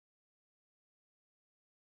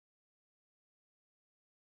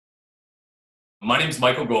My name is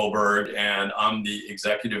Michael Goldberg, and I'm the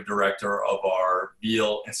executive director of our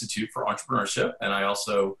Veale Institute for Entrepreneurship. And I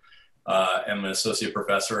also am an associate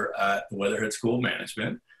professor at the Weatherhead School of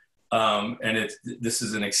Management. This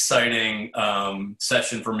is an exciting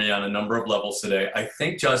session for me on a number of levels today. I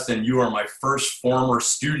think, Justin, you are my first former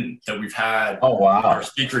student that we've had Oh, wow. in our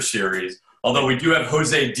speaker series. Although we do have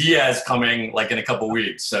Jose Diaz coming like in a couple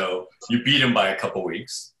weeks, so you beat him by a couple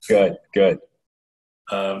weeks. Good.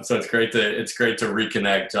 So it's great to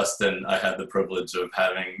reconnect. Justin, I had the privilege of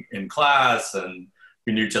having in class, and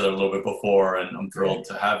we knew each other a little bit before, and I'm thrilled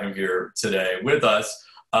to have him here today with us.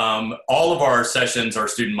 All of our sessions are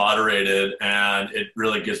student moderated, and it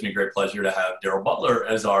really gives me great pleasure to have Daryl Butler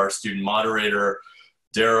as our student moderator.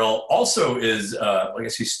 Daryl also is, I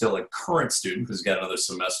guess he's still a current student because he's got another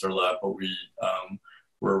semester left, but we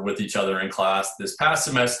were with each other in class this past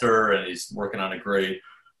semester, and he's working on a great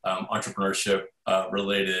entrepreneurship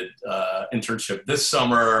related internship this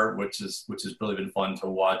summer, which has really been fun to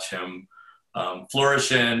watch him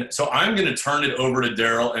flourish in. So I'm going to turn it over to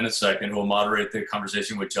Daryl in a second, who will moderate the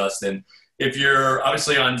conversation with Justin. If you're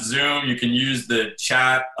obviously on Zoom, you can use the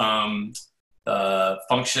chat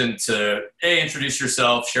function to A, introduce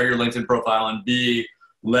yourself, share your LinkedIn profile, and B,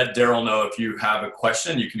 let Daryl know if you have a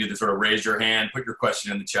question. You can either sort of raise your hand, put your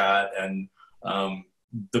question in the chat, and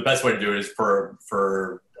the best way to do it is for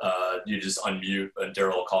you just unmute and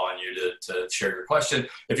Daryl will call on you to share your question.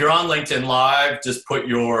 If you're on LinkedIn Live, just put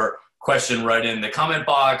your question right in the comment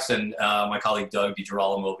box, and my colleague Doug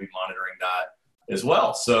DiGirolamo will be monitoring that as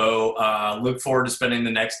well. So look forward to spending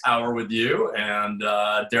the next hour with you. And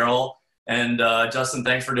Daryl and Justin,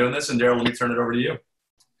 thanks for doing this. And Daryl, let me turn it over to you.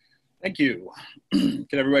 Thank you. Can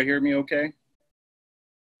everybody hear me okay?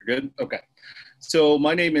 You're good? Okay. So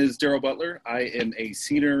my name is Daryl Butler. I am a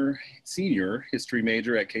senior history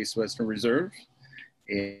major at Case Western Reserve.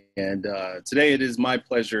 And today it is my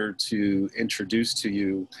pleasure to introduce to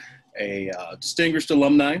you a distinguished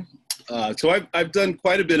alumni. So I've done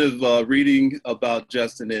quite a bit of reading about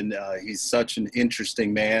Justin, and he's such an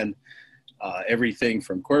interesting man. Everything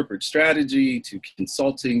from corporate strategy to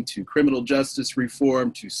consulting to criminal justice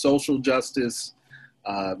reform to social justice.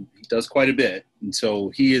 He does quite a bit. And so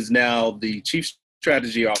he is now the Chief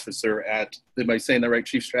Strategy Officer at, am I saying that right?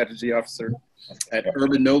 Chief Strategy Officer at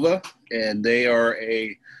Urbanova. And they are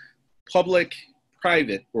a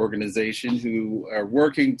public-private organization who are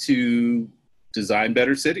working to design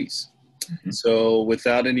better cities. Mm-hmm. So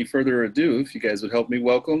without any further ado, if you guys would help me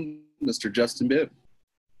welcome Mr. Justin Bibb.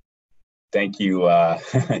 Thank you,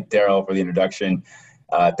 Daryl, for the introduction.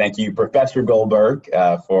 Thank you, Professor Goldberg,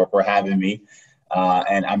 for having me.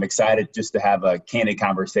 And I'm excited just to have a candid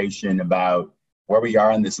conversation about where we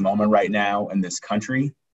are in this moment right now in this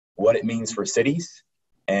country, what it means for cities,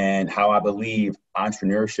 and how I believe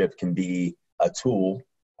entrepreneurship can be a tool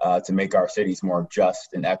to make our cities more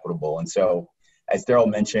just and equitable. And so, as Daryl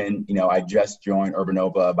mentioned, I just joined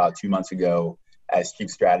Urbanova about 2 months ago as Chief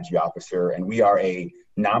Strategy Officer, and we are a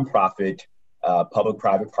nonprofit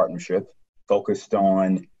public-private partnership focused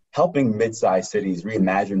on helping mid-sized cities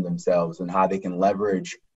reimagine themselves and how they can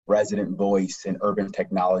leverage resident voice and urban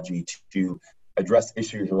technology to address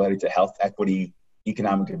issues related to health equity,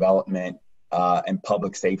 economic development, and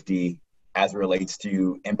public safety as it relates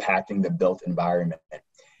to impacting the built environment.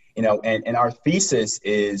 And our thesis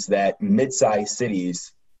is that mid-sized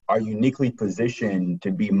cities are uniquely positioned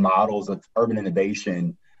to be models of urban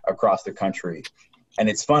innovation across the country. And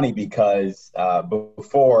it's funny because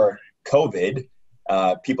before COVID,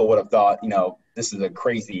 people would have thought, this is a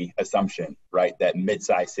crazy assumption, right? That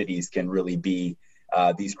mid-sized cities can really be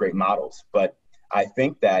these great models. But I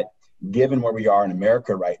think that given where we are in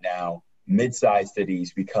America right now, mid-sized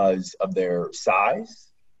cities, because of their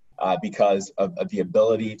size, because of the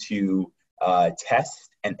ability to test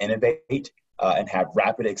and innovate and have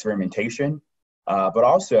rapid experimentation, but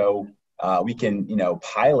also we can,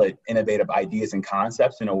 pilot innovative ideas and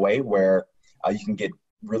concepts in a way where you can get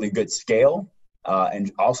really good scale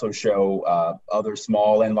and also show other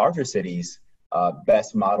small and larger cities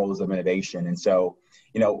best models of innovation. And so,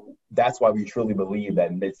 that's why we truly believe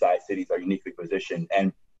that mid-sized cities are uniquely positioned.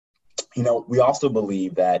 And, we also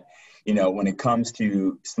believe that, when it comes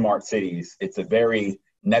to smart cities, it's a very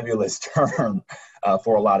nebulous term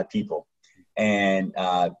for a lot of people. And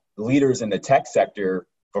leaders in the tech sector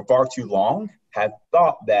for far too long have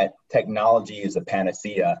thought that technology is a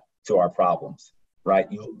panacea to our problems, right?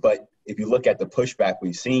 But if you look at the pushback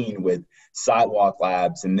we've seen with Sidewalk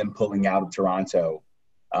Labs and them pulling out of Toronto,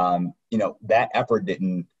 that effort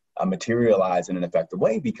didn't materialize in an effective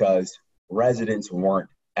way because residents weren't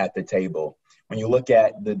at the table. When you look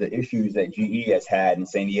at the issues that GE has had in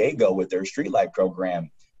San Diego with their streetlight program,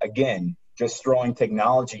 again, just throwing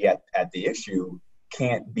technology at the issue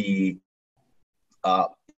can't be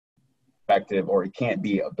effective, or it can't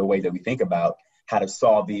be the way that we think about how to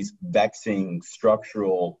solve these vexing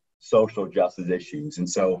structural social justice issues. And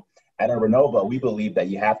so at Urbanova, we believe that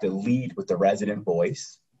you have to lead with the resident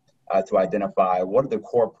voice to identify what are the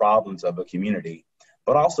core problems of a community.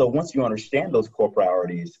 But also, once you understand those core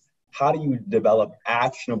priorities, how do you develop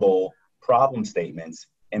actionable problem statements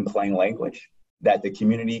in plain language that the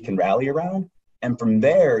community can rally around? And from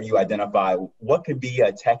there, you identify what could be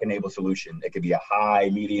a tech-enabled solution. It could be a high,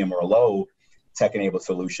 medium, or a low tech-enabled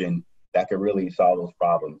solution that could really solve those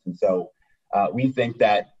problems. And so we think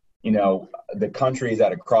that, the country is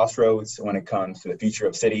at a crossroads when it comes to the future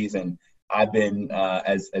of cities. And I've been,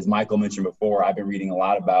 as Michael mentioned before, I've been reading a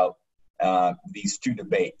lot about these two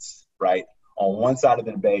debates, right? On one side of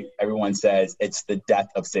the debate, everyone says it's the death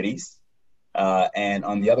of cities. And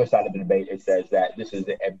on the other side of the debate, it says that this is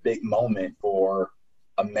a big moment for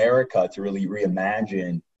America to really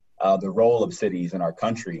reimagine the role of cities in our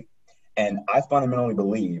country. And I fundamentally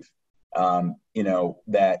believe,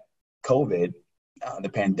 that COVID, the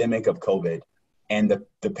pandemic of COVID, and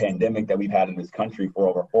the pandemic that we've had in this country for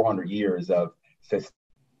over 400 years of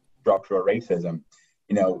structural racism,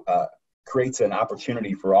 creates an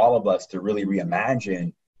opportunity for all of us to really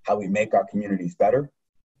reimagine how we make our communities better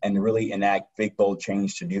and to really enact big, bold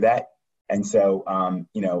change to do that. And so,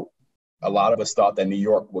 a lot of us thought that New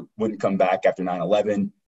York wouldn't come back after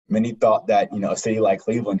 9/11. Many thought that, a city like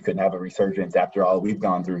Cleveland couldn't have a resurgence after all we've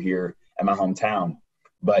gone through here in my hometown.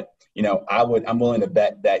 But, I'm willing to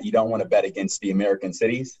bet that you don't want to bet against the American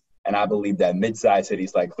cities. And I believe that mid-sized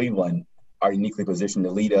cities like Cleveland are uniquely positioned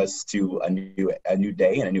to lead us to a new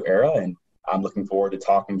day and a new era. And I'm looking forward to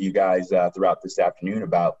talking to you guys throughout this afternoon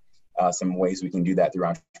about some ways we can do that through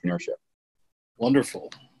entrepreneurship.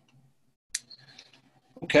 Wonderful.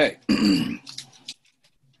 Okay.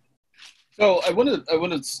 So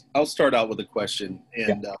I'll start out with a question.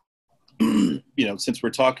 And, since we're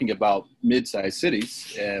talking about mid-sized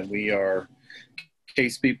cities, and we are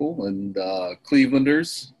Case people and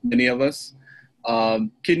Clevelanders, many of us,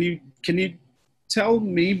 can you tell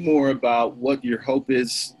me more about what your hope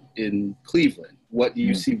is in Cleveland? What do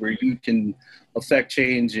you see where you can affect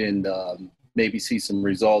change and maybe see some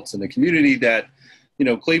results in the community that,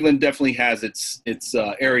 Cleveland definitely has its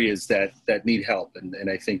areas that need help. And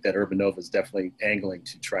I think that Urbanova is definitely angling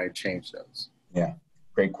to try and change those. Yeah,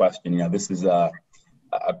 great question. This is a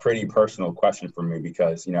pretty personal question for me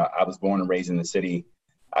because, I was born and raised in the city.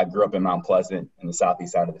 I grew up in Mount Pleasant in the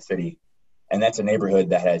southeast side of the city. And that's a neighborhood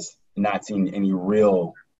that has not seen any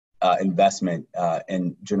real investment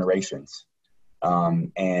in generations.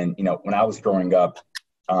 And, when I was growing up,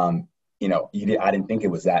 I didn't think it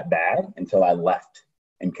was that bad until I left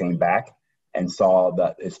and came back and saw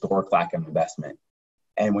the historic lack of investment.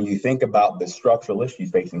 And when you think about the structural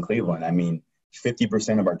issues facing Cleveland,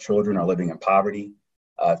 50% of our children are living in poverty.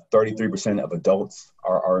 33% of adults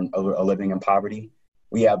are living in poverty.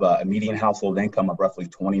 We have a median household income of roughly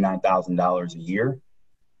 $29,000 a year.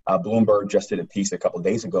 Bloomberg just did a piece a couple of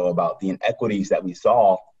days ago about the inequities that we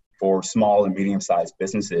saw for small and medium-sized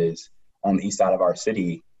businesses on the east side of our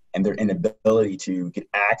city and their inability to get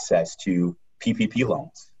access to PPP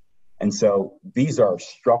loans. And so these are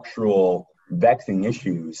structural, vexing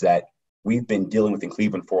issues that we've been dealing with in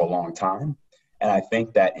Cleveland for a long time. And I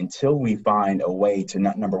think that until we find a way to,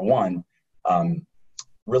 number one,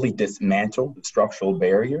 really dismantle the structural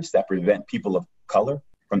barriers that prevent people of color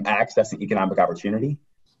from accessing economic opportunity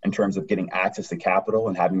in terms of getting access to capital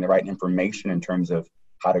and having the right information in terms of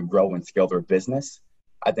how to grow and scale their business.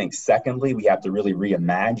 I think secondly, we have to really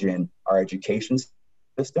reimagine our education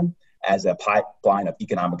system as a pipeline of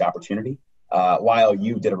economic opportunity.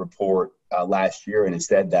 YLU did a report last year and it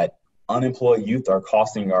said that unemployed youth are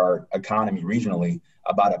costing our economy regionally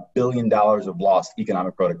about $1 billion of lost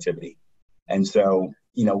economic productivity. And so,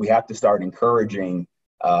 we have to start encouraging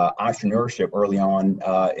entrepreneurship early on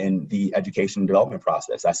in the education and development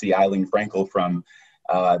process. I see Eileen Frankel from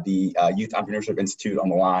the Youth Entrepreneurship Institute on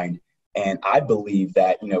the line. And I believe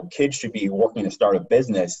that, kids should be working to start a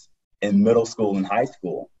business in middle school and high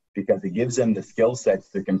school because it gives them the skill sets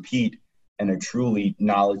to compete in a truly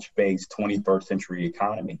knowledge-based 21st century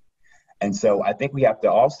economy. And so I think we have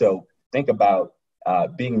to also think about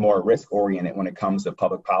being more risk-oriented when it comes to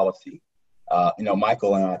public policy.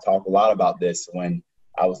 Michael and I talk a lot about this when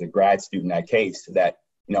I was a grad student at Case, that,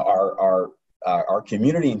 our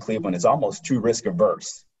community in Cleveland is almost too risk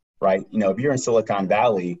averse, right? If you're in Silicon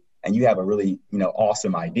Valley and you have a really,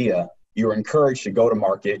 awesome idea, you're encouraged to go to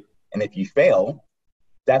market. And if you fail,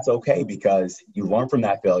 that's okay, because you learn from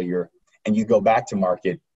that failure and you go back to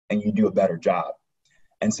market and you do a better job.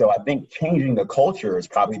 And so I think changing the culture is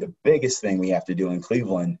probably the biggest thing we have to do in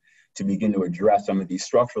Cleveland to begin to address some of these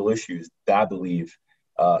structural issues that I believe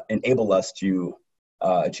enable us to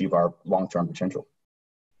achieve our long-term potential.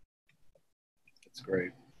 That's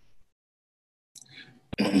great.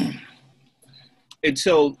 And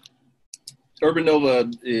so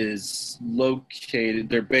Urbanova is located,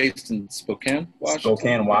 they're based in Spokane, Washington?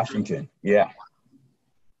 Spokane, Washington, yeah.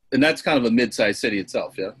 And that's kind of a mid-sized city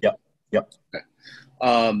itself, yeah? Yep. Okay.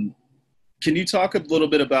 Can you talk a little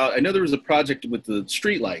bit about, I know there was a project with the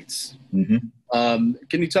streetlights. Mm-hmm.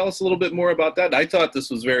 Can you tell us a little bit more about that? I thought this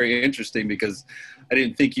was very interesting because I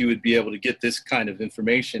didn't think you would be able to get this kind of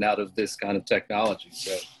information out of this kind of technology.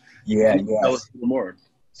 So yeah, tell us a little more.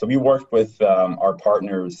 So we worked with our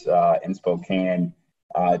partners in Spokane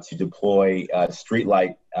to deploy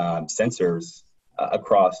streetlight sensors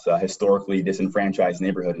across historically disenfranchised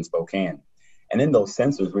neighborhood in Spokane. And in those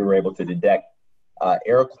sensors, we were able to detect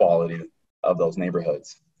air quality of those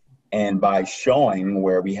neighborhoods. And by showing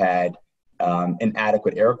where we had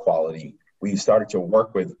inadequate air quality, we started to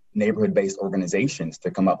work with neighborhood-based organizations to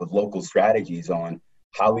come up with local strategies on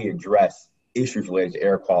how we address issues related to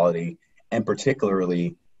air quality, and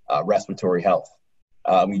particularly respiratory health.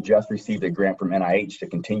 We just received a grant from NIH to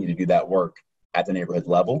continue to do that work at the neighborhood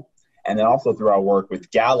level. And then also through our work with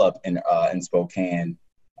Gallup in Spokane,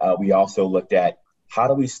 we also looked at how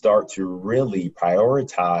do we start to really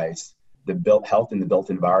prioritize the built health in the built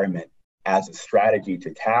environment as a strategy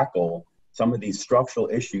to tackle some of these structural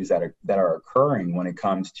issues that are occurring when it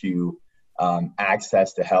comes to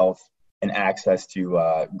access to health and access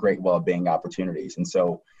to great well-being opportunities. And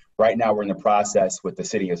so right now we're in the process with the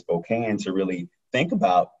city of Spokane to really think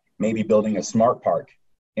about maybe building a smart park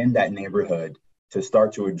in that neighborhood to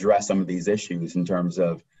start to address some of these issues in terms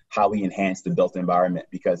of how we enhance the built environment,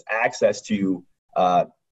 because access to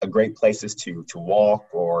great places to walk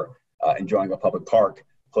or enjoying a public park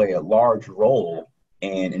play a large role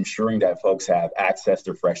in ensuring that folks have access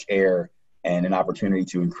to fresh air and an opportunity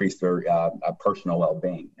to increase their personal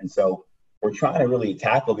well-being. And so we're trying to really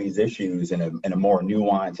tackle these issues in a more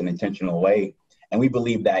nuanced and intentional way. And we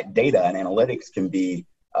believe that data and analytics can be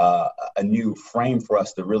a new frame for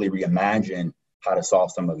us to really reimagine how to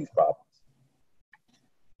solve some of these problems.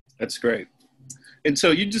 That's great. And so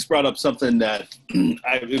you just brought up something that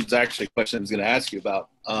it was actually a question I was going to ask you about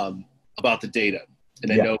the data.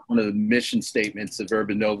 And I know one of the mission statements of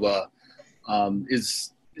Urbanova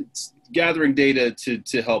is it's gathering data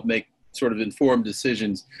to help make sort of informed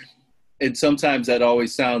decisions. And sometimes that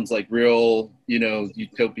always sounds like real,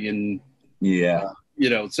 utopian. Yeah.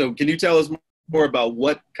 So can you tell us more about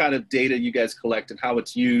what kind of data you guys collect and how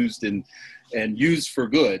it's used and used for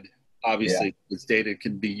good? Obviously, this data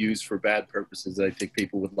can be used for bad purposes. I think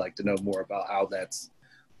people would like to know more about how that's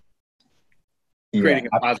creating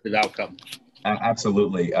a positive outcome.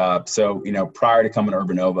 Absolutely. So, prior to coming to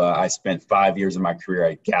Urbanova, I spent 5 years of my career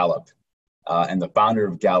at Gallup. And the founder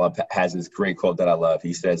of Gallup has this great quote that I love.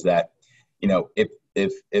 He says that,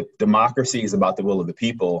 if democracy is about the will of the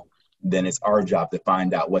people, then it's our job to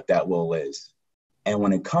find out what that will is. And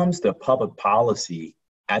when it comes to public policy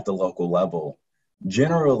at the local level,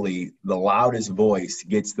 generally the loudest voice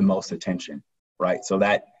gets the most attention, right? So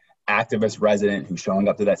that activist resident who's showing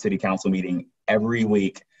up to that city council meeting every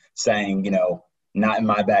week saying, not in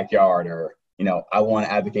my backyard, or, I want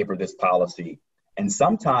to advocate for this policy. And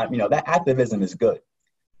sometimes, that activism is good,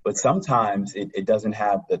 but sometimes it doesn't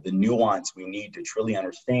have the nuance we need to truly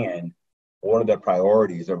understand what are the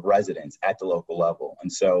priorities of residents at the local level.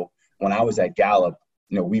 And so when I was at Gallup,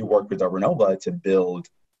 we worked with Urbanova to build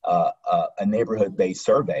a neighborhood-based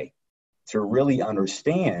survey to really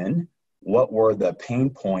understand what were the pain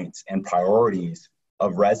points and priorities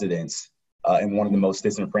of residents in one of the most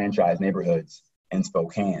disenfranchised neighborhoods in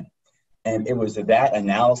Spokane. And it was that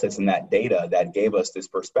analysis and that data that gave us this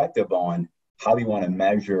perspective on how we want to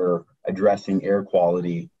measure addressing air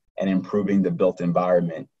quality and improving the built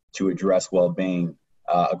environment to address well-being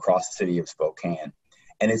across the city of Spokane.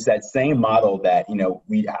 And it's that same model that,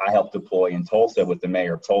 I helped deploy in Tulsa with the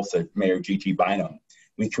mayor of Tulsa, Mayor G.T. Bynum.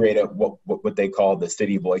 We created what they call the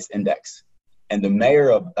City Voice Index. And the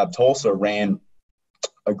mayor of Tulsa ran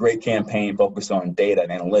a great campaign focused on data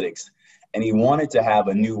and analytics. And he wanted to have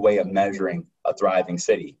a new way of measuring a thriving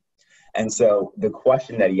city. And so the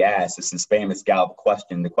question that he asked is this famous Gallup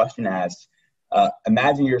question. The question asks,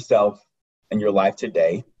 imagine yourself in your life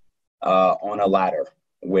today on a ladder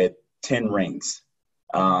with 10 rings.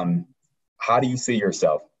 How do you see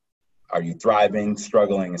yourself? Are you thriving,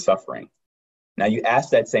 struggling, and suffering? Now you ask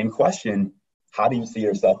that same question, how do you see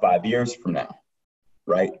yourself 5 years from now,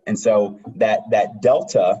 right? And so that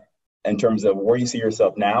delta in terms of where you see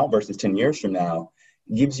yourself now versus 10 years from now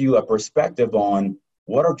gives you a perspective on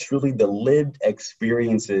what are truly the lived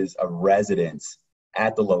experiences of residents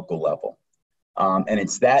at the local level. And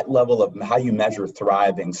it's that level of how you measure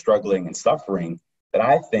thriving, struggling, and suffering that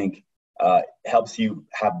I think helps you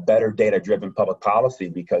have better data-driven public policy,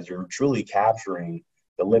 because you're truly capturing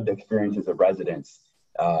the lived experiences of residents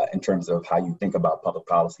in terms of how you think about public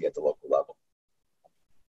policy at the local level.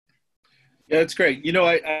 Yeah, that's great. You know,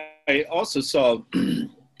 I also saw,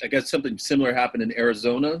 I guess something similar happened in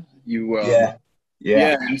Arizona. Yeah.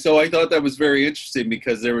 And so I thought that was very interesting,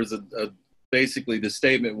 because there was basically the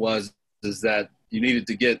statement is that you needed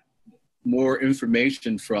to get more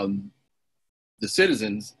information from the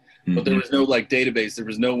citizens, but there was no like database. There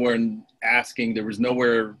was nowhere asking. There was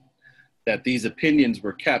nowhere that these opinions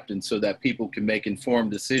were kept, and so that people can make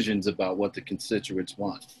informed decisions about what the constituents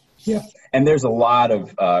want. Yeah, and there's a lot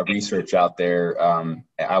of research out there.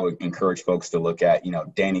 I would encourage folks to look at. You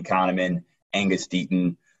know, Danny Kahneman, Angus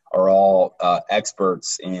Deaton are all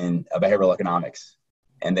experts in behavioral economics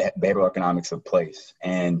and the behavioral economics of place.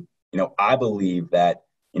 And you know, I believe that,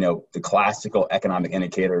 you know, the classical economic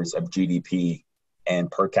indicators of GDP and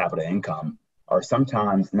per capita income are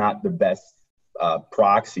sometimes not the best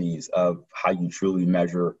proxies of how you truly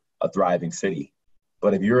measure a thriving city.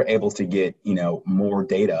 But if you're able to get, you know, more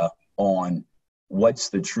data on what's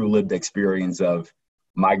the true lived experience of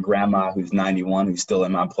my grandma who's 91, who's still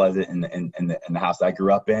in Mount Pleasant in the house I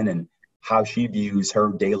grew up in, and how she views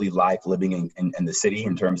her daily life living in the city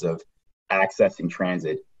in terms of accessing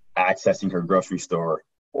transit, accessing her grocery store,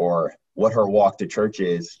 or what her walk to church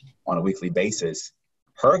is on a weekly basis,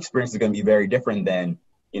 her experience is going to be very different than,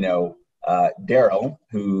 you know, Daryl,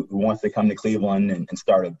 who wants to come to Cleveland and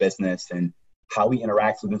start a business, and how he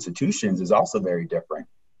interacts with institutions is also very different.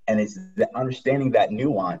 And it's the understanding that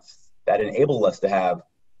nuance that enable us to have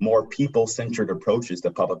more people-centered approaches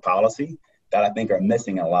to public policy that I think are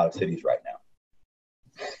missing in a lot of cities right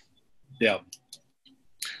now. Yeah.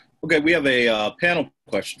 Okay, we have a panel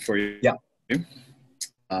question for you. Yeah.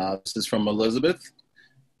 This is from Elizabeth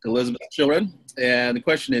Children. And the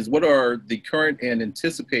question is, what are the current and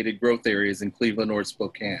anticipated growth areas in Cleveland or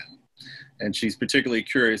Spokane? And she's particularly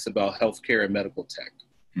curious about healthcare and medical tech.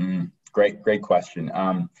 Great question.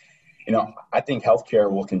 You know, I think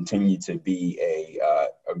healthcare will continue to be a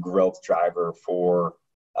growth driver for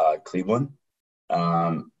Cleveland,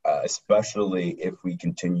 especially if we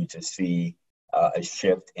continue to see a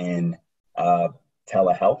shift in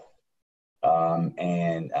telehealth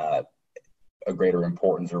and a greater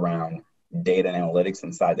importance around data and analytics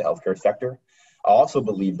inside the healthcare sector. I also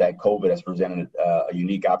believe that COVID has presented a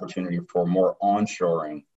unique opportunity for more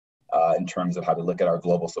onshoring in terms of how we look at our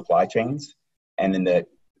global supply chains. And in the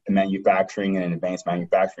manufacturing and advanced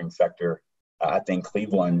manufacturing sector, I think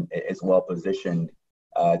Cleveland is well positioned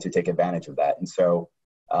to take advantage of that. And so,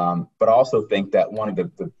 but I also think that one of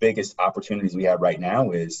the biggest opportunities we have right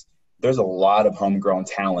now is there's a lot of homegrown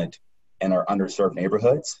talent in our underserved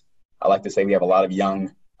neighborhoods. I like to say we have a lot of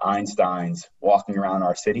young Einsteins walking around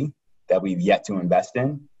our city that we've yet to invest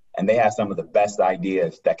in, and they have some of the best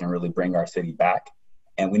ideas that can really bring our city back.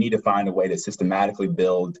 And we need to find a way to systematically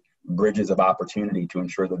build bridges of opportunity to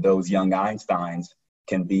ensure that those young Einsteins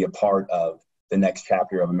can be a part of the next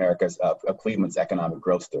chapter of of Cleveland's economic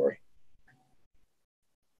growth story.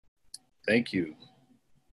 Thank you.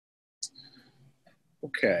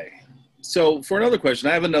 Okay, so for another question,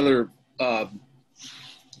 I have another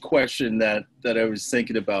question that I was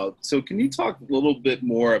thinking about. So can you talk a little bit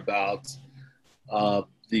more about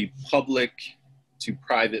the public to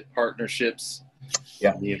private partnerships,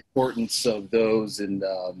 the importance of those, and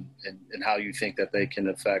how you think that they can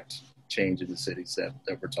affect change in the cities that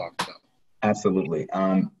we're talking about? Absolutely.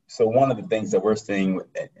 So one of the things that we're seeing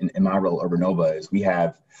in my role at Urbanova is we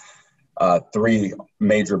have three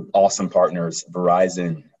major awesome partners: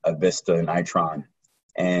 Verizon, Vista, and Itron.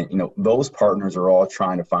 And, you know, those partners are all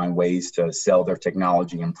trying to find ways to sell their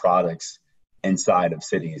technology and products inside of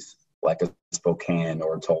cities like a Spokane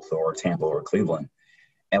or Tulsa or Tampa or Cleveland.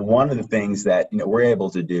 And one of the things that, you know, we're able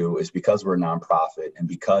to do is, because we're a nonprofit and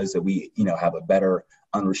because we, you know, have a better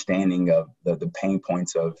understanding of the pain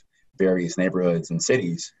points of various neighborhoods and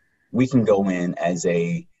cities, we can go in as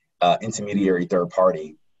a intermediary third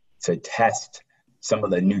party to test some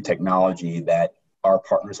of the new technology that our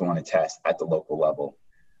partners want to test at the local level.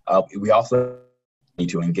 We also need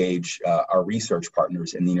to engage our research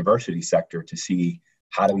partners in the university sector to see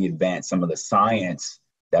how do we advance some of the science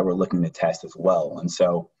that we're looking to test as well. And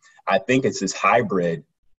so I think it's this hybrid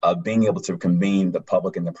of being able to convene the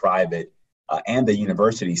public and the private and the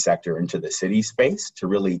university sector into the city space to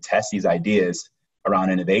really test these ideas around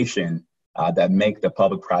innovation that make the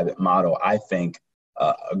public-private model, I think,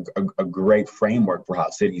 a great framework for how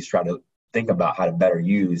cities try to think about how to better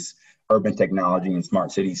use urban technology and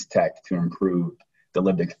smart cities tech to improve the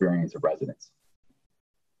lived experience of residents.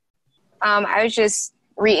 I was just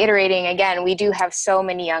reiterating again, we do have so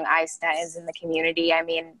many young ISNETs in the community. I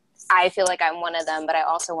mean, I feel like I'm one of them, but I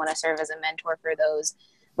also want to serve as a mentor for those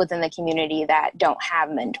within the community that don't have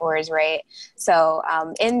mentors, right? So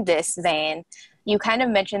in this vein, you kind of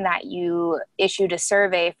mentioned that you issued a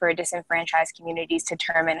survey for disenfranchised communities to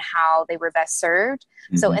determine how they were best served.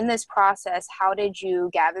 Mm-hmm. So in this process, how did you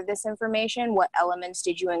gather this information? What elements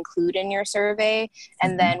did you include in your survey?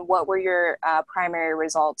 And then what were your primary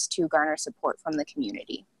results to garner support from the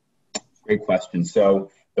community? Great question. So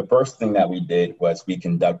the first thing that we did was we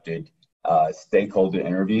conducted stakeholder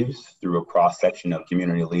interviews through a cross-section of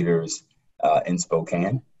community leaders in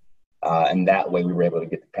Spokane. And that way we were able to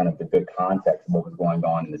get kind of the good context of what was going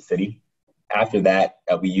on in the city. After that,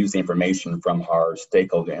 we used the information from our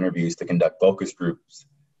stakeholder interviews to conduct focus groups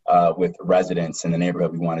with residents in the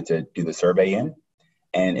neighborhood we wanted to do the survey in.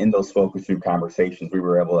 And in those focus group conversations, we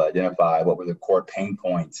were able to identify what were the core pain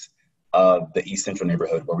points of the East Central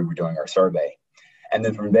neighborhood where we were doing our survey. And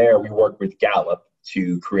then from there, we worked with Gallup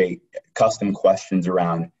to create custom questions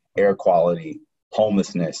around air quality,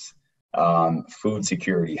 homelessness, food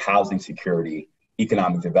security, housing security,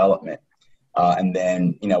 economic development. And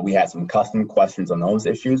then, we had some custom questions on those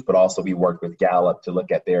issues, but also we worked with Gallup to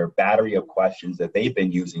look at their battery of questions that they've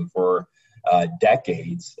been using for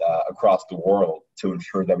decades across the world to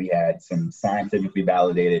ensure that we had some scientifically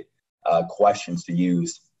validated questions to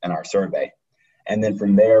use in our survey. And then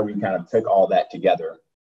from there, we kind of took all that together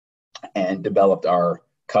and developed our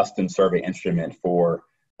custom survey instrument for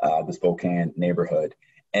the Spokane neighborhood.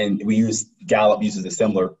 And Gallup uses a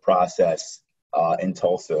similar process in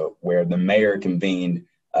Tulsa, where the mayor convened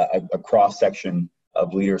a cross-section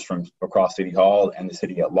of leaders from across City Hall and the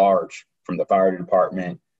city at large, from the fire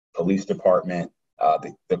department, police department,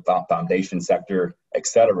 the foundation sector, et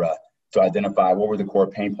cetera, to identify what were the core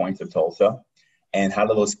pain points of Tulsa and how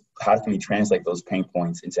can we translate those pain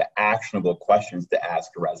points into actionable questions to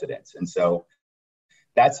ask residents. And so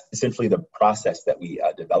that's essentially the process that we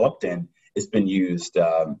developed, and it's been used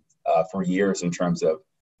for years in terms of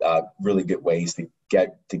really good ways to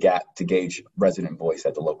gauge resident voice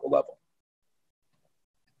at the local level.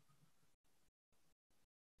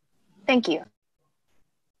 Thank you.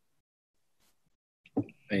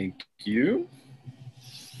 Thank you.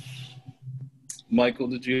 Michael,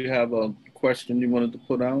 did you have a question you wanted to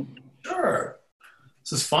put out? Sure.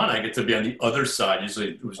 This is fun. I get to be on the other side.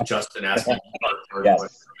 Usually it was Justin asking about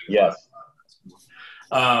Yes.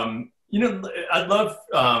 I'd love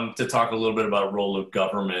to talk a little bit about role of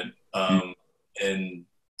government in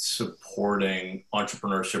supporting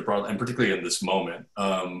entrepreneurship, and particularly in this moment.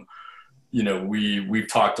 We've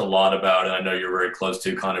talked a lot about, and I know you're very close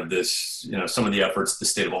to kind of this, some of the efforts at the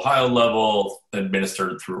state of Ohio level,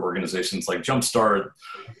 administered through organizations like Jumpstart,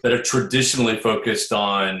 that have traditionally focused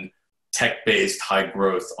on tech-based,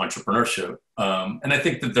 high-growth entrepreneurship. And I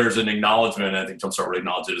think that there's an acknowledgement, I think Jumpstart would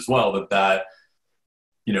acknowledge it as well, that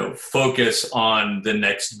focus on the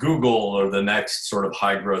next Google or the next sort of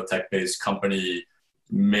high-growth tech-based company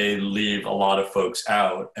may leave a lot of folks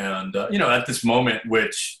out. And, at this moment,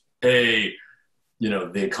 which the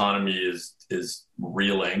economy is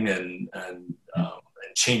reeling and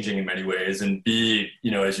changing in many ways, and B,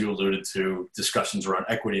 as you alluded to, discussions around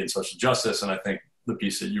equity and social justice. And I think the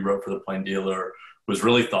piece that you wrote for the Plain Dealer was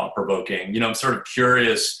really thought-provoking. I'm sort of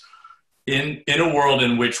curious, in a world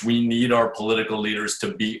in which we need our political leaders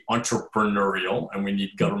to be entrepreneurial, and we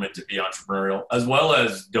need government to be entrepreneurial, as well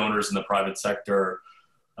as donors in the private sector,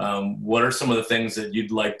 what are some of the things that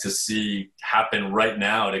you'd like to see happen right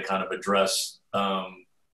now to kind of address,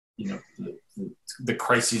 the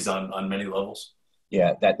crises on many levels?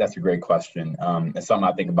 Yeah, that's a great question. It's something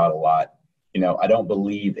I think about a lot. I don't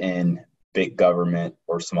believe in big government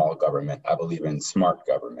or small government. I believe in smart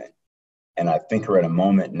government. And I think we're at a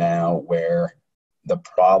moment now where the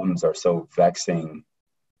problems are so vexing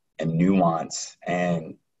and nuanced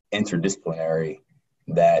and interdisciplinary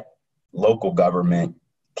that local government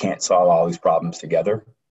can't solve all these problems together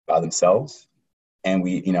by themselves. And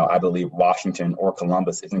I believe Washington or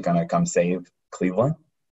Columbus isn't going to come save Cleveland.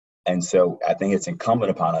 And so I think it's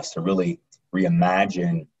incumbent upon us to really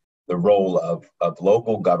reimagine the role of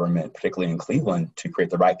local government, particularly in Cleveland, to create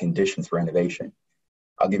the right conditions for innovation.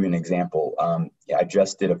 I'll give you an example. I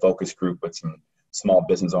just did a focus group with some small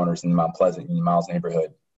business owners in Mount Pleasant, in Miles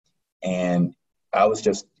neighborhood. And I was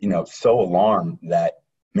just, so alarmed that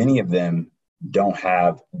many of them don't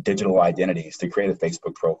have digital identities to create a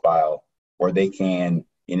Facebook profile where they can,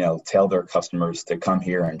 tell their customers to come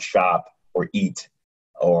here and shop or eat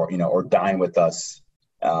or dine with us,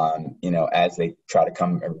 as they try to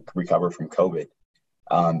come and recover from COVID.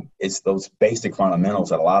 It's those basic fundamentals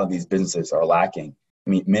that a lot of these businesses are lacking. I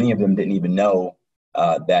mean, many of them didn't even know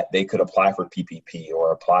that they could apply for PPP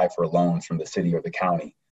or apply for loans from the city or the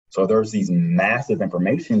county. So there's these massive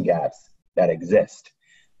information gaps that exist.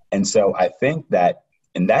 And so I think that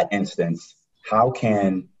in that instance, how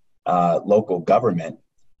can local government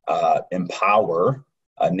empower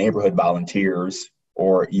neighborhood volunteers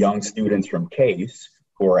or young students from CASE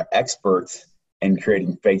who are experts in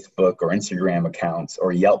creating Facebook or Instagram accounts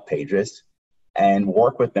or Yelp pages, and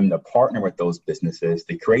work with them to partner with those businesses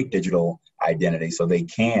to create digital identity so they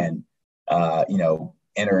can,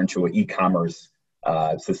 enter into an e-commerce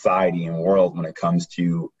society and world when it comes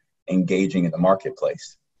to engaging in the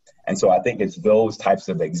marketplace. And so I think it's those types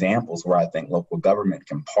of examples where I think local government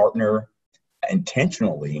can partner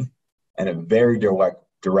intentionally in a very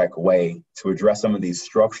direct way to address some of these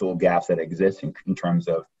structural gaps that exist in terms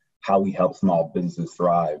of how we help small businesses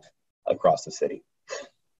thrive across the city.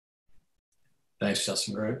 Thanks,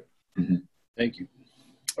 Justin. Great. Mm-hmm. Thank you.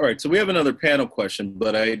 All right, so we have another panel question,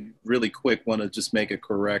 but I really quick want to just make a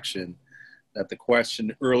correction that the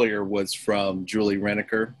question earlier was from Julie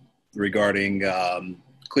Reniker regarding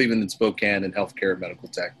Cleveland and Spokane and healthcare and medical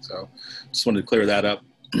tech. So just wanted to clear that up.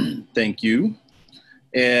 Thank you.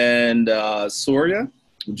 And Soria,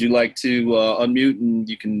 would you like to unmute and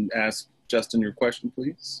you can ask Justin your question,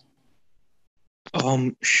 please?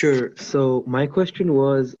 Sure. So my question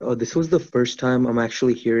was, this was the first time I'm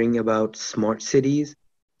actually hearing about smart cities.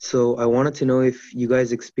 So I wanted to know if you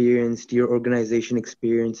guys your organization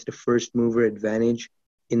experienced a first mover advantage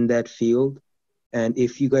in that field. And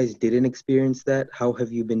if you guys didn't experience that, how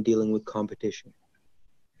have you been dealing with competition?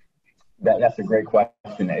 That's a great question.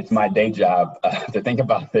 It's my day job to think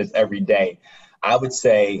about this every day. I would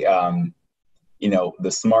say,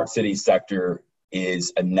 the smart city sector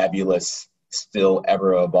is a nebulous, still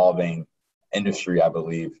ever evolving industry, I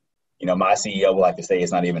believe. My CEO will like to say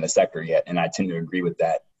it's not even a sector yet, and I tend to agree with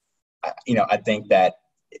that. I think that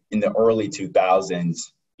in the early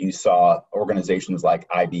 2000s, you saw organizations like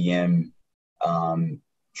IBM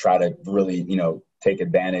try to really, take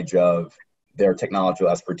advantage of their technological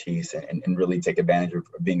expertise and really take advantage of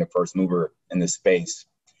being a first mover in this space.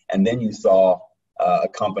 And then you saw a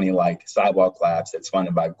company like Sidewalk Labs that's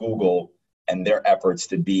funded by Google and their efforts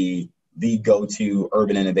to be the go-to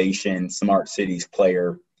urban innovation, smart cities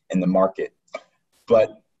player in the market.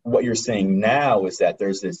 But what you're seeing now is that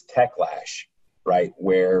there's this techlash, right,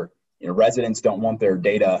 where residents don't want their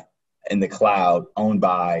data in the cloud owned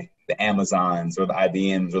by the Amazons or the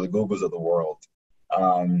IBMs or the Googles of the world.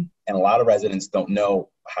 And a lot of residents don't know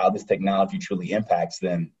how this technology truly impacts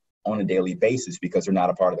them on a daily basis because they're not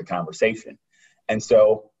a part of the conversation. And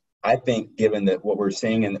so I think given that what we're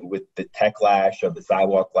seeing with the techlash of the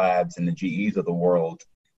Sidewalk Labs and the GEs of the world,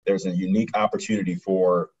 there's a unique opportunity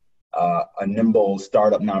for a nimble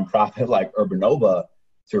startup nonprofit like Urbanova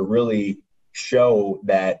to really show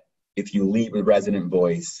that if you lead with resident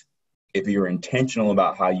voice, if you're intentional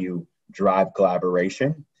about how you drive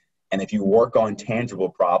collaboration, and if you work on tangible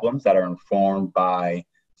problems that are informed by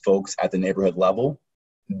folks at the neighborhood level,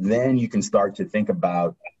 then you can start to think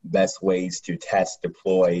about best ways to test,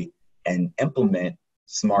 deploy, and implement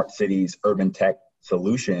smart cities, urban tech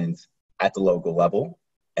solutions at the local level.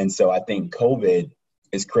 And so I think COVID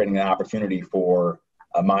is creating an opportunity for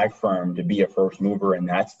my firm to be a first mover in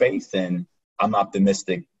that space. And I'm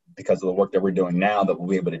optimistic because of the work that we're doing now that we'll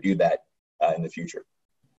be able to do that in the future.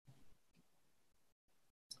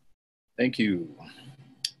 Thank you.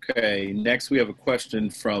 Okay, next we have a question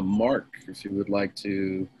from Mark, if you would like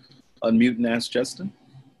to unmute and ask Justin.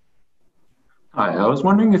 Hi, I was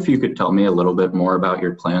wondering if you could tell me a little bit more about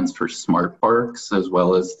your plans for smart parks, as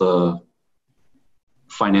well as the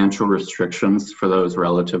financial restrictions for those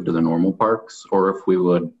relative to the normal parks, or if we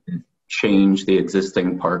would change the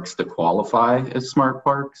existing parks to qualify as smart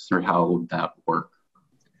parks, or how would that work?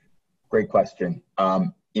 Great question.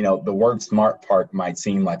 The word smart park might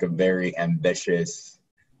seem like a very ambitious,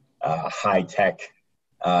 high-tech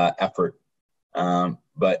effort.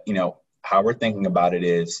 But how we're thinking about it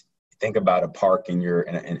is, think about a park in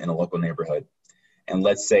a local neighborhood. And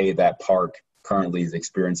let's say that park currently is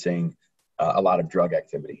experiencing a lot of drug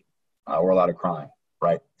activity or a lot of crime,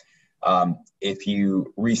 right? If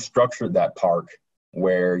you restructured that park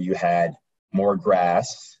where you had more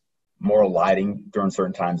grass, more lighting during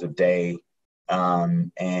certain times of day,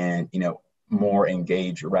 and, you know, more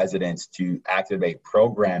engaged residents to activate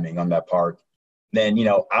programming on that park, then, you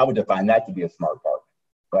know, I would define that to be a smart park,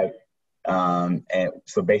 right? And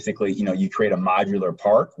so basically, you know, you create a modular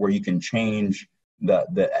park where you can change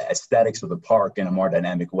the aesthetics of the park in a more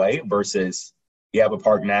dynamic way versus you have a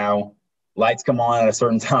park now, lights come on at a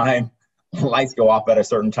certain time, lights go off at a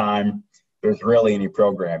certain time. There's really any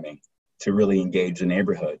programming to really engage the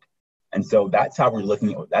neighborhood. And so that's how we're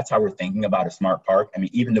thinking about a smart park. I mean,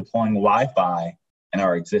 even deploying Wi-Fi in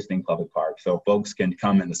our existing public parks, so folks can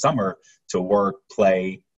come in the summer to work,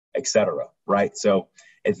 play, etc. Right? So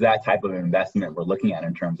it's that type of investment we're looking at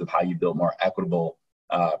in terms of how you build more equitable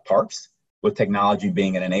parks, with technology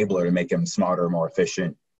being an enabler to make them smarter, more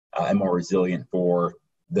efficient, and more resilient for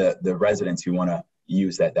the residents who want to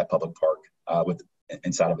use that public park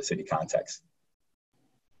inside of a city context.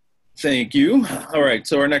 Thank you. All right,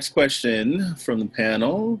 so our next question from the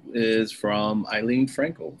panel is from Eileen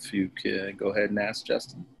Frankel. If you could go ahead and ask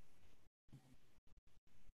Justin.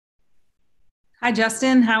 Hi,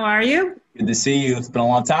 Justin. How are you? Good to see you. It's been a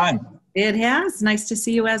long time. It has. Nice to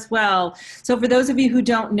see you as well. So for those of you who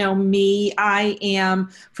don't know me, I am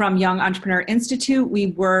from Young Entrepreneur Institute. We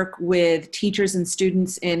work with teachers and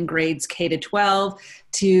students in grades K to 12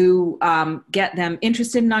 to get them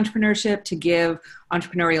interested in entrepreneurship, to give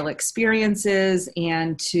entrepreneurial experiences,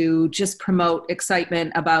 and to just promote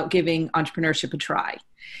excitement about giving entrepreneurship a try.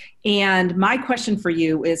 And my question for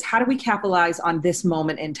you is, how do we capitalize on this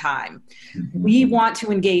moment in time? We want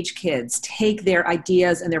to engage kids, take their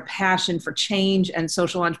ideas and their passion for change and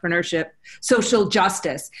social entrepreneurship, social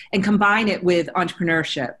justice, and combine it with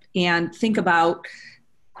entrepreneurship, and think about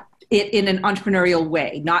it in an entrepreneurial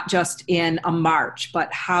way, not just in a march,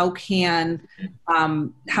 but how can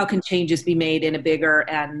changes be made in a bigger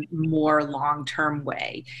and more long-term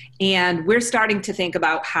way? And we're starting to think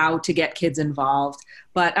about how to get kids involved,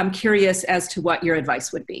 but I'm curious as to what your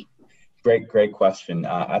advice would be. Great question.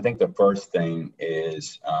 I think the first thing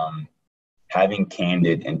is having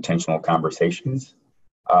candid, intentional conversations,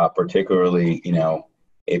 particularly, you know,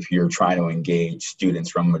 if you're trying to engage students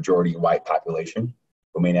from a majority white population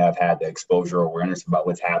who may not have had the exposure or awareness about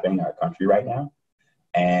what's happening in our country right now.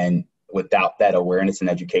 And without that awareness and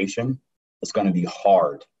education, it's going to be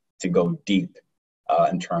hard to go deep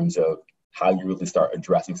in terms of how you really start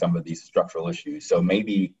addressing some of these structural issues. So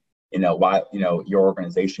maybe, you know, your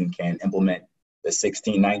organization can implement the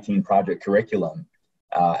 1619 project curriculum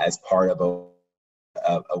as part of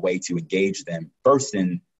a way to engage them first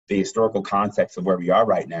in the historical context of where we are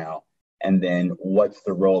right now, and then what's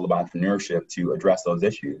the role of entrepreneurship to address those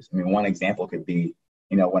issues. I mean, one example could be,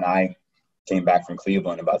 you know, when I came back from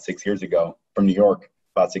Cleveland from New York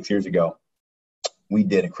about 6 years ago, we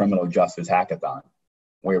did a criminal justice hackathon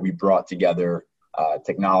where we brought together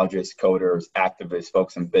technologists, coders, activists,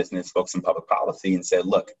 folks in business, folks in public policy, and said,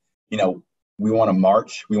 look, you know, we want to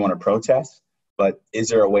march, we want to protest, but is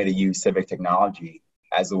there a way to use civic technology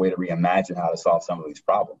as a way to reimagine how to solve some of these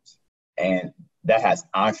problems? And that has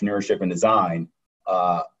entrepreneurship and design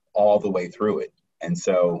all the way through it. And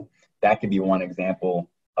so that could be one example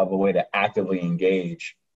of a way to actively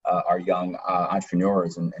engage our young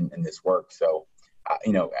entrepreneurs in this work. So,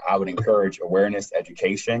 you know, I would encourage awareness,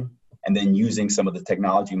 education, and then using some of the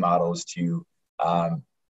technology models to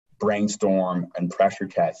brainstorm and pressure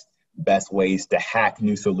test best ways to hack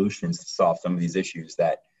new solutions to solve some of these issues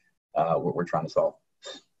that we're trying to solve.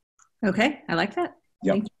 Okay, I like that.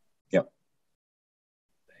 Yep. Thank you.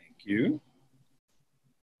 Thank you.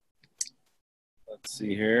 Let's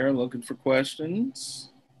see here, looking for questions.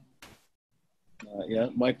 Not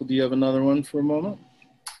yet. Michael, do you have another one for a moment?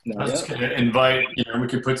 I was just going to invite, you know, we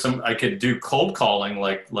could put I could do cold calling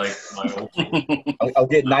like my old. I'll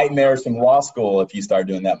get nightmares from law school if you start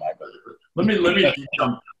doing that, Michael.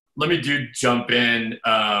 Let me jump in.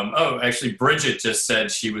 Actually, Bridget just said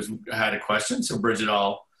she had a question. So Bridget,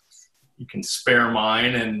 you can spare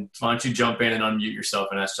mine, and why don't you jump in and unmute yourself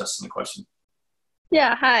and ask Justin the question?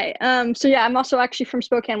 Yeah, hi. I'm also actually from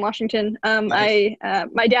Spokane, Washington. Nice.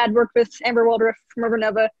 My dad worked with Amber Waldorf from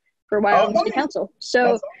Urbanova for a while on city council.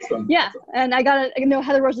 So awesome. Yeah, and I know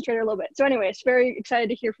Heather Rosentrader a little bit. So anyways, very excited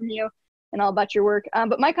to hear from you and all about your work.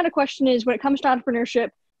 But my kind of question is, when it comes to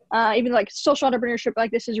entrepreneurship, even like social entrepreneurship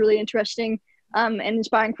like this is really interesting and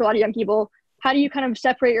inspiring for a lot of young people. How do you kind of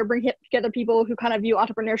separate or bring together people who kind of view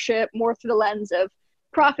entrepreneurship more through the lens of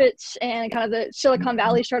profits and kind of the Silicon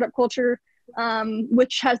Valley startup culture,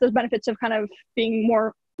 which has those benefits of kind of being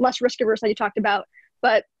less risk averse that you talked about,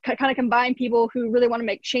 but kind of combine people who really want to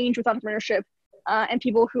make change with entrepreneurship and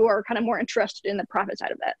people who are kind of more interested in the profit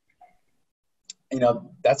side of that?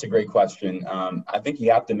 That's a great question. I think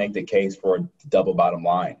you have to make the case for a double bottom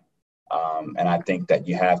line. And I think that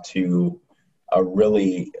you have to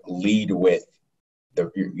really lead with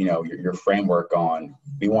your framework on,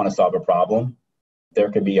 we want to solve a problem. There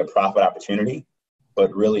could be a profit opportunity,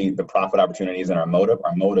 but really the profit opportunity isn't our motive.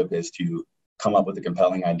 Our motive is to come up with a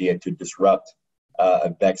compelling idea to disrupt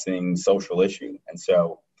a vexing social issue. And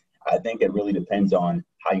so I think it really depends on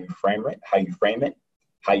how you frame it,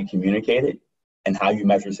 how you communicate it, and how you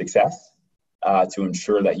measure success to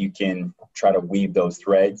ensure that you can try to weave those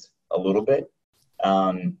threads a little bit.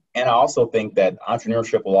 And I also think that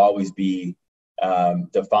entrepreneurship will always be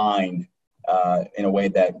defined in a way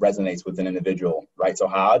that resonates with an individual, right? So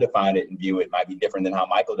how I define it and view it might be different than how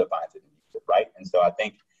Michael defines it, right? And so I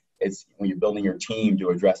think it's when you're building your team to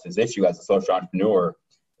address this issue as a social entrepreneur,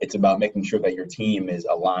 it's about making sure that your team is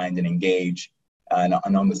aligned and engaged and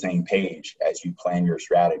on the same page as you plan your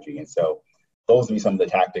strategy. And so those would be some of the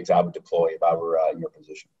tactics I would deploy if I were in your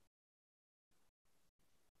position.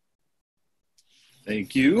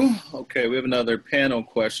 Thank you. Okay, we have another panel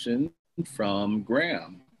question from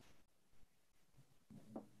Graham.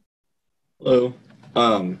 Hello.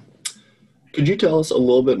 Could you tell us a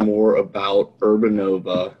little bit more about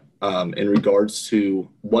Urbanova in regards to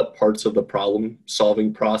what parts of the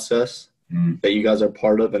problem-solving process that you guys are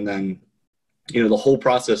part of, and then, the whole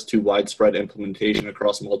process to widespread implementation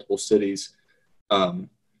across multiple cities?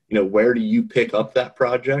 Where do you pick up that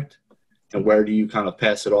project, and where do you kind of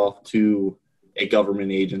pass it off to a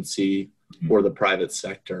government agency or the private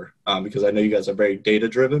sector? Because I know you guys are very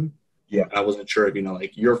data-driven. Yeah. I wasn't sure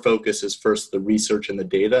if, your focus is first the research and the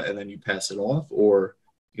data, and then you pass it off, or,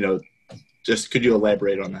 just could you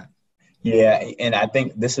elaborate on that? Yeah, and I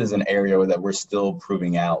think this is an area that we're still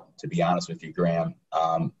proving out, to be honest with you, Graham.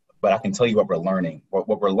 But I can tell you what we're learning. What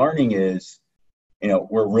we're learning is,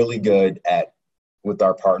 we're really good with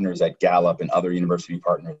our partners at Gallup and other university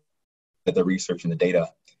partners, at the research and the data,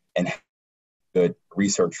 and good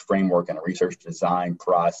research framework and a research design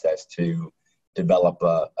process to develop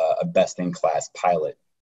a best-in-class pilot.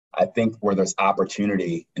 I think where there's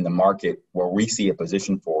opportunity in the market, where we see a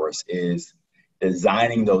position for us, is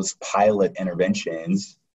designing those pilot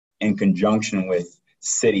interventions in conjunction with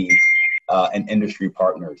city and industry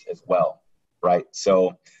partners as well, right?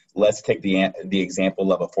 So let's take the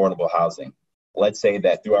example of affordable housing. Let's say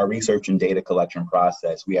that through our research and data collection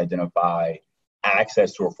process, we identify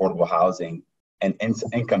access to affordable housing and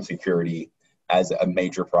income security as a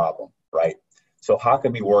major problem, right? So how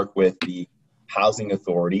can we work with the housing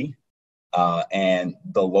authority and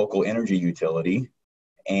the local energy utility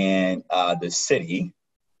and the city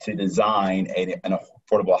to design an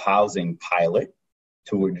affordable housing pilot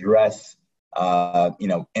to address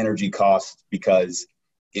energy costs? Because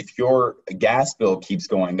if your gas bill keeps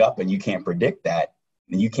going up and you can't predict that,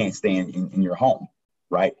 then you can't stay in your home,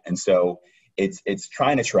 right? And so it's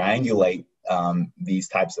trying to triangulate these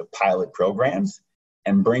types of pilot programs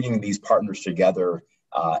and bringing these partners together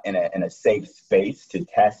in a safe space to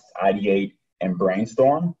test, ideate, and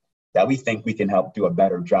brainstorm, that we think we can help do a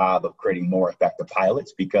better job of creating more effective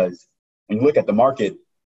pilots. Because when you look at the market,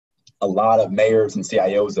 a lot of mayors and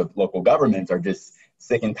CIOs of local governments are just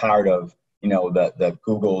sick and tired of, the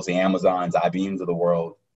Googles, the Amazons, IBMs of the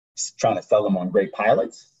world trying to sell them on great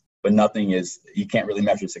pilots, but you can't really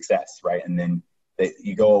measure success, right? And then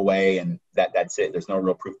you go away and that's it. There's no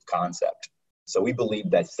real proof of concept. So we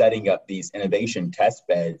believe that setting up these innovation test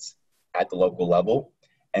beds at the local level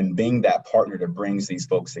and being that partner that brings these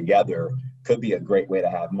folks together could be a great way to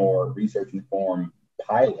have more research-informed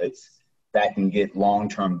pilots that can get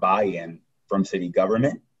long-term buy-in from city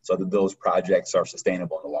government so that those projects are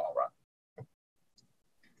sustainable in the long run.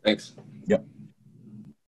 Thanks. Yep.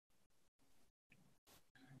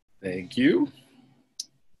 Thank you. I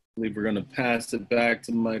believe we're going to pass it back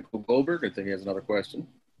to Michael Goldberg. I think he has another question.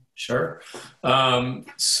 Sure.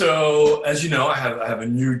 So as you know, I have a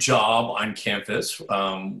new job on campus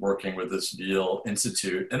working with this Veale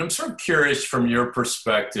Institute. And I'm sort of curious from your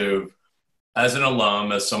perspective as an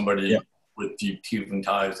alum, as somebody with deep teaching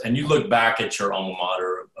ties, and you look back at your alma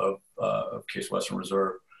mater of Case Western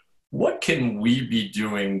Reserve, what can we be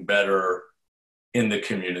doing better in the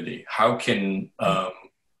community? How can, I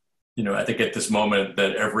think at this moment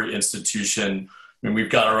that every institution, we've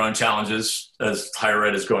got our own challenges as higher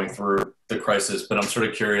ed is going through the crisis, but I'm sort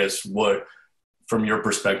of curious what, from your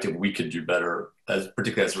perspective, we could do better,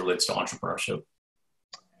 particularly as it relates to entrepreneurship.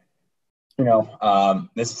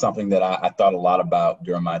 This is something that I thought a lot about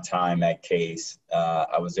during my time at Case.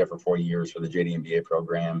 I was there for 4 years for the JD MBA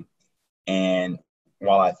program. And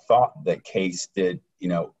while I thought that Case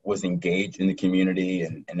was engaged in the community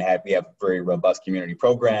we have very robust community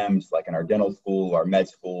programs like in our dental school, our med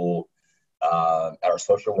school, at our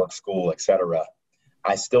social work school, et cetera,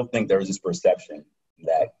 I still think there's this perception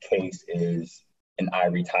that Case is an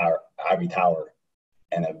ivory tower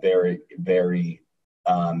and a very, very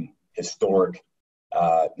historic,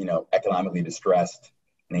 economically distressed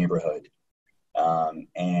neighborhood.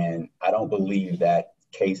 And I don't believe that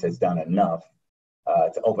Case has done enough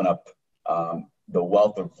to open up the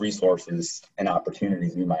wealth of resources and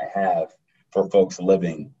opportunities we might have for folks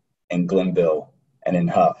living in Glenville and in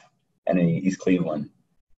Huff and in East Cleveland.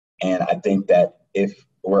 And I think that if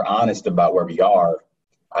we're honest about where we are,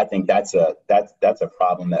 I think that's a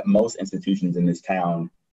problem that most institutions in this town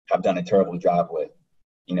have done a terrible job with.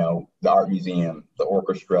 The art museum, the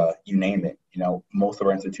orchestra, you name it. Most of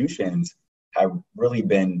our institutions have really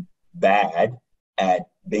been bad at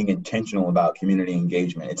being intentional about community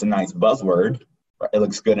engagement. It's a nice buzzword. It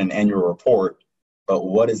looks good in an annual report, but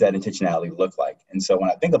what does that intentionality look like? And so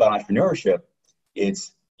when I think about entrepreneurship,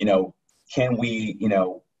 it's, can we,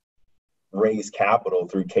 raise capital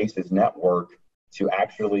through Case's network to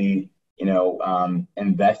actually,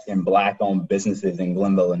 invest in Black-owned businesses in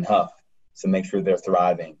Glenville and Huff to make sure they're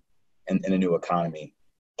thriving in a new economy?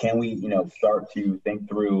 Can we, start to think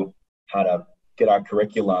through how to get our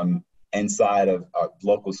curriculum inside of our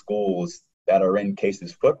local schools that are in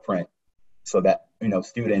Case's footprint so that,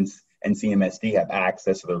 students and CMSD have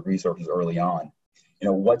access to the resources early on?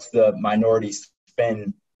 What's the minority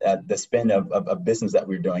spend, the spend of business that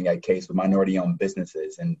we're doing at Case with minority-owned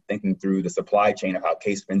businesses, and thinking through the supply chain of how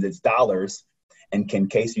Case spends its dollars, and can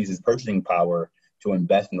Case use its purchasing power to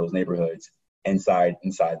invest in those neighborhoods inside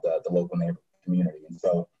the local neighborhood community? And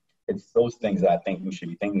so it's those things that I think we should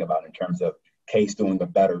be thinking about in terms of Case doing a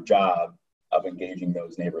better job of engaging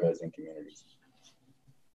those neighborhoods and communities.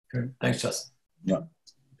 Great. Thanks, Justin. Yeah.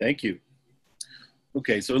 Thank you.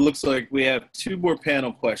 Okay, so it looks like we have two more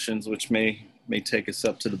panel questions, which may take us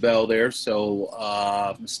up to the bell there. So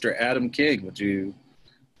Mr. Adam King, would you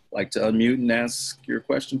like to unmute and ask your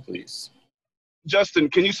question, please? Justin,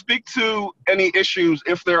 can you speak to any issues,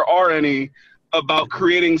 if there are any, about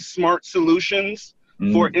creating smart solutions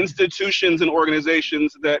for institutions and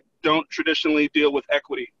organizations that don't traditionally deal with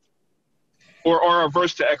equity or are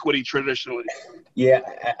averse to equity traditionally? Yeah,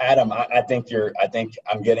 Adam, I think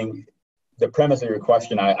I'm getting the premise of your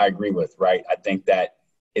question. I agree with, right? I think that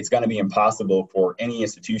it's going to be impossible for any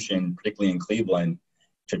institution, particularly in Cleveland,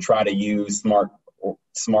 to try to use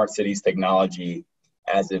smart cities technology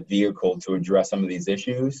as a vehicle to address some of these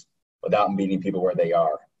issues without meeting people where they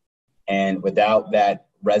are. And without that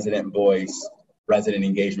resident voice, resident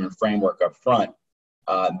engagement framework up front,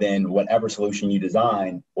 then whatever solution you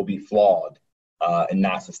design will be flawed and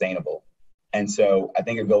not sustainable. And so I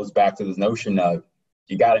think it goes back to this notion of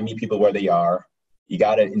you got to meet people where they are. You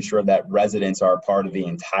got to ensure that residents are a part of the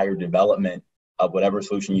entire development of whatever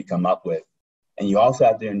solution you come up with. And you also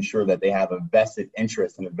have to ensure that they have a vested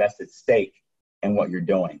interest and a vested stake in what you're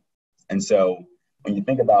doing. And so when you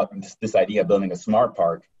think about this idea of building a smart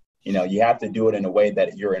park, you have to do it in a way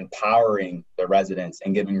that you're empowering the residents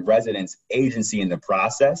and giving residents agency in the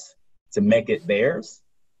process to make it theirs.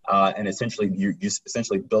 And essentially, you're just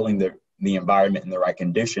building the environment in the right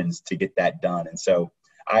conditions to get that done. And so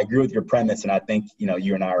I agree with your premise, and I think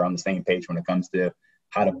you and I are on the same page when it comes to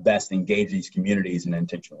how to best engage these communities in an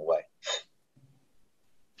intentional way.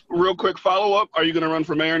 Real quick follow-up, are you going to run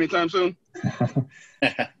for mayor anytime soon?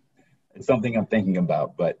 It's something I'm thinking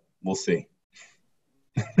about, but we'll see.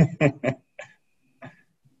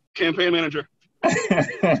 Campaign manager.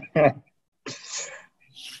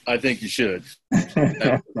 I think you should.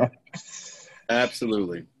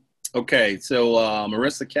 Absolutely. Okay, so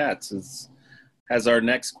Marissa Katz has our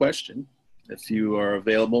next question. If you are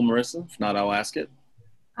available, Marissa. If not, I'll ask it.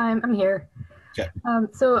 I'm here. Okay.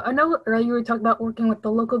 So I know earlier you were talking about working with the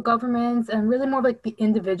local governments and really more like the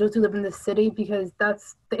individuals who live in the city, because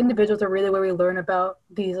the individuals are really where we learn about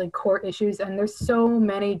these like core issues. And there's so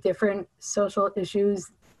many different social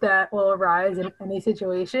issues that will arise in any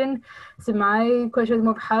situation. So my question is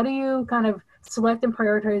more, how do you kind of select and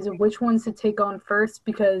prioritize which ones to take on first?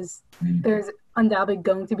 Because there's undoubtedly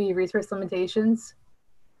going to be resource limitations.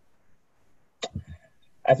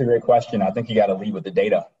 That's a great question. I think you got to lead with the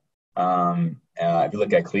data. If you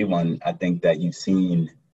look at Cleveland, I think that you've seen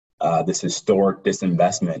this historic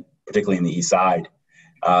disinvestment, particularly in the east side.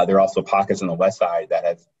 There are also pockets on the west side that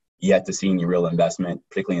have yet to see any real investment,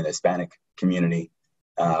 particularly in the Hispanic community.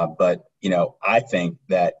 But I think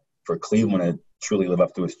that for Cleveland to truly live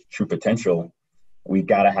up to its true potential, we've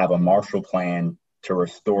got to have a Marshall Plan to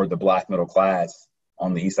restore the Black middle class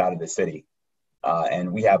on the east side of the city.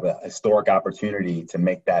 And we have a historic opportunity to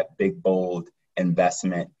make that big, bold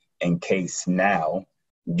investment in Case now,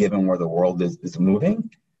 given where the world is moving,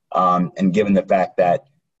 and given the fact that,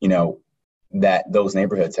 that those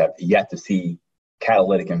neighborhoods have yet to see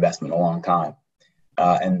catalytic investment in a long time.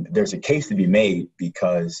 And there's a case to be made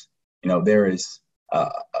because, there is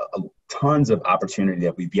tons of opportunity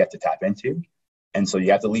that we've yet to tap into. And so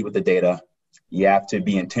you have to lead with the data. You have to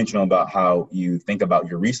be intentional about how you think about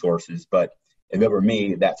your resources. But if it were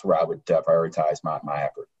me, that's where I would prioritize my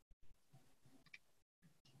effort.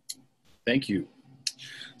 Thank you.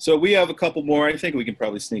 So we have a couple more. I think we can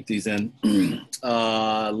probably sneak these in.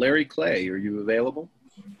 Larry Clay, are you available?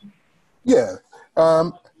 Yeah.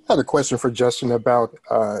 I had a question for Justin about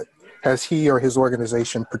has he or his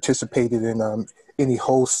organization participated in any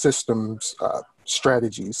whole systems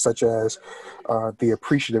strategies, such as the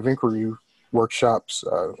appreciative inquiry workshops,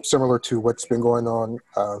 similar to what's been going on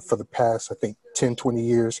for the past, I think, 10, 20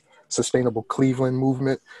 years, Sustainable Cleveland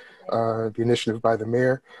movement, the initiative by the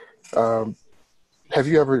mayor. Have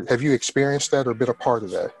you experienced that or been a part of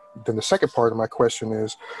that? Then the second part of my question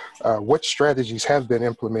is, what strategies have been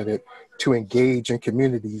implemented to engage in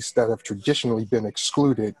communities that have traditionally been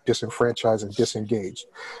excluded, disenfranchised, and disengaged?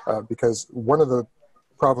 Because one of the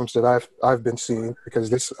problems that I've been seeing,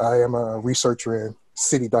 because I am a researcher in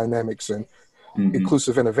city dynamics and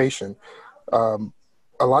inclusive innovation,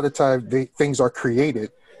 a lot of times things are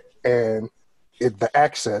created, and the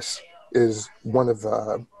access is one of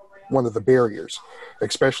the barriers,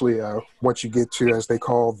 especially once you get to, as they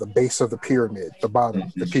call, the base of the pyramid, the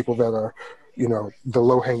bottom, the people that are, the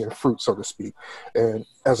low-hanging fruit, so to speak. And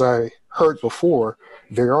as I heard before,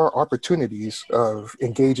 there are opportunities of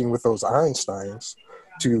engaging with those Einsteins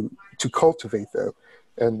to cultivate them.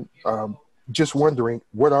 And just wondering,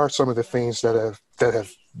 what are some of the things that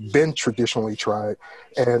have been traditionally tried,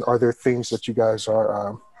 and are there things that you guys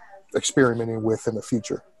are experimenting with in the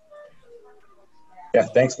future? Yeah,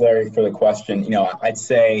 thanks, Larry, for the question. I'd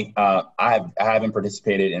say I haven't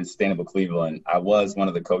participated in Sustainable Cleveland. I was one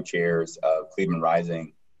of the co-chairs of Cleveland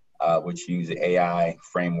Rising, which used the AI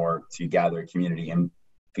framework to gather community and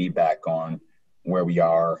feedback on where we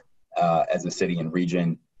are as a city and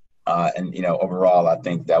region. And overall, I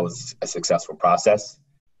think that was a successful process.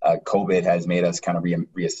 COVID has made us kind of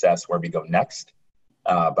reassess where we go next.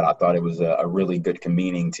 But I thought it was a really good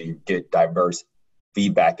convening to get diverse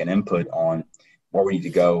feedback and input on where we need to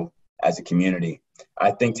go as a community.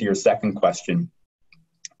 I think to your second question,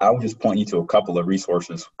 I would just point you to a couple of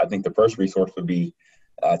resources. I think the first resource would be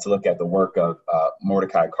to look at the work of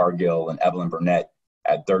Mordecai Cargill and Evelyn Burnett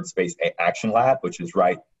at Third Space Action Lab, which is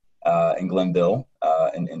right in Glenville,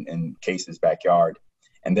 in Case's backyard.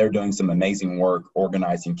 And they're doing some amazing work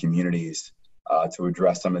organizing communities to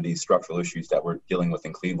address some of these structural issues that we're dealing with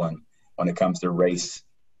in Cleveland when it comes to race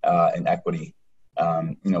and equity.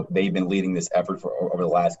 They've been leading this effort for over the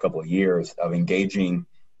last couple of years of engaging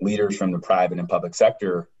leaders from the private and public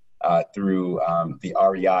sector through the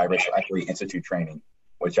REI, Racial Equity Institute training,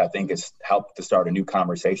 which I think has helped to start a new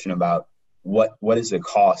conversation about what is the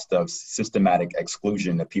cost of systematic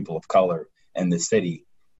exclusion of people of color in the city,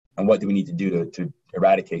 and what do we need to do to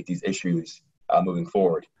eradicate these issues moving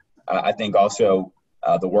forward. I think also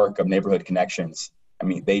the work of Neighborhood Connections. I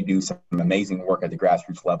mean, they do some amazing work at the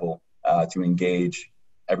grassroots level to engage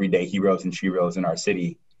everyday heroes and sheroes in our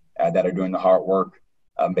city that are doing the hard work,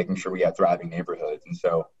 making sure we have thriving neighborhoods. And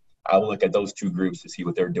so I will look at those two groups to see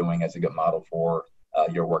what they're doing as a good model for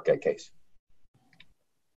your work at Case.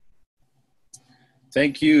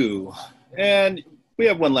 Thank you. And we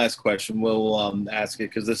have one last question. We'll ask it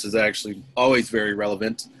because this is actually always very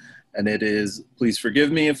relevant. And it is, please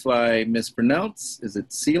forgive me if I mispronounce. Is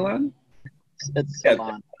it Ceylon? It's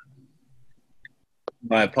Ceylon.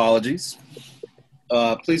 My apologies.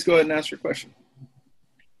 Please go ahead and ask your question.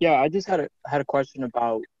 Yeah, I just had a question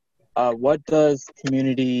about what does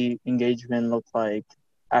community engagement look like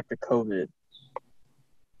after COVID?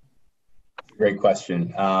 Great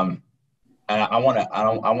question. And I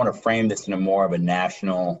want to frame this in a more of a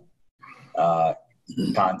national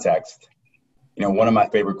context. One of my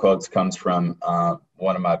favorite quotes comes from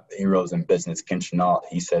one of my heroes in business, Ken Chenault.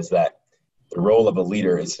 He says that the role of a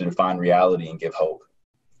leader is to define reality and give hope.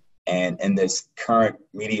 And in this current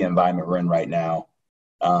media environment we're in right now,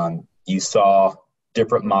 you saw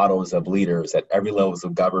different models of leaders at every levels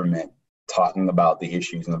of government talking about the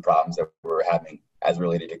issues and the problems that we're having as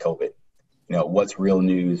related to COVID. What's real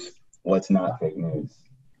news, what's not fake news.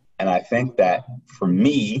 And I think that for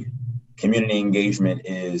me, community engagement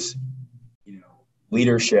is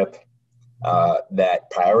leadership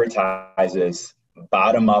that prioritizes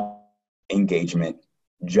bottom-up engagement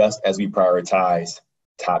just as we prioritize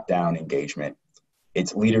top-down engagement.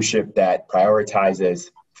 It's leadership that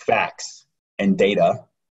prioritizes facts and data,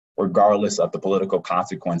 regardless of the political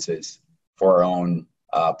consequences for our own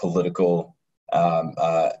political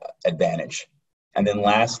advantage. And then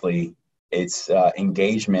lastly, it's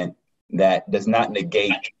engagement that does not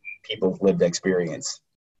negate people's lived experience.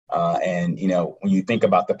 And, you know, when you think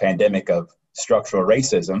about the pandemic of structural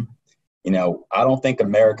racism, you know, I don't think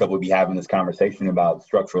America would be having this conversation about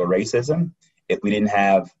structural racism if we didn't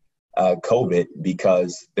have COVID,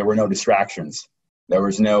 because there were no distractions. There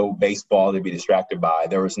was no baseball to be distracted by.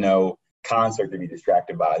 There was no concert to be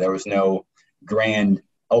distracted by. There was no grand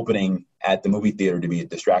opening at the movie theater to be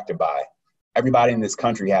distracted by. Everybody in this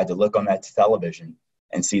country had to look on that television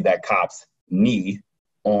and see that cop's knee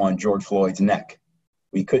on George Floyd's neck.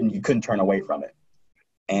 You couldn't turn away from it.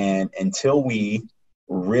 And until we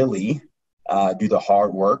really do the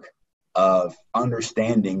hard work of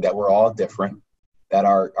understanding that we're all different, that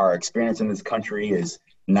our experience in this country is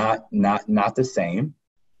not the same,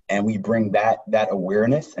 and we bring that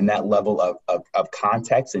awareness and that level of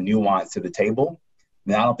context and nuance to the table,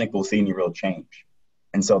 then I don't think we'll see any real change.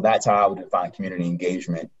 And so that's how I would define community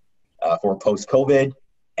engagement for post-COVID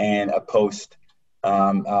and a post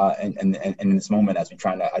and in this moment as we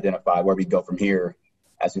try to identify where we go from here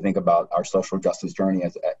as we think about our social justice journey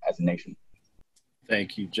as a nation.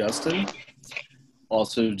 Thank you, Justin.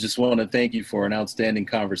 Also, just want to thank you for an outstanding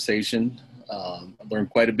conversation. I learned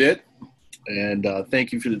quite a bit, and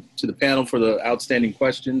thank you to the panel for the outstanding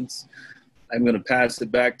questions. I'm going to pass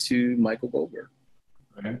it back to Michael Goldberg.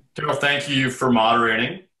 Okay. Daryl, thank you for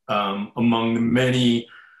moderating. Among the many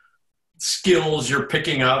skills you're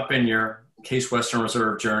picking up in your Case Western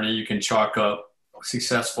Reserve journey, you can chalk up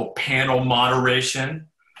successful panel moderation.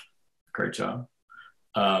 Great job.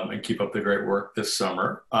 And keep up the great work this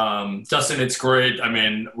summer. Justin, it's great. I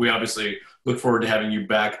mean, we obviously look forward to having you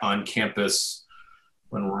back on campus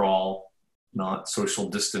when we're all not social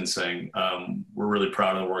distancing. We're really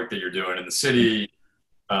proud of the work that you're doing in the city.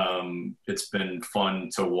 It's been fun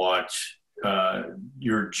to watch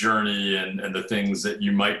your journey and the things that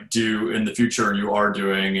you might do in the future and you are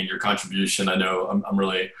doing, and your contribution. I know I'm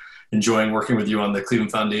really enjoying working with you on the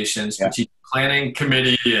Cleveland Foundation Strategic Planning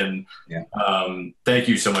Committee. And thank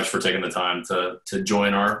you so much for taking the time to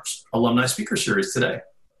join our alumni speaker series today.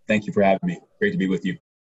 Thank you for having me. Great to be with you.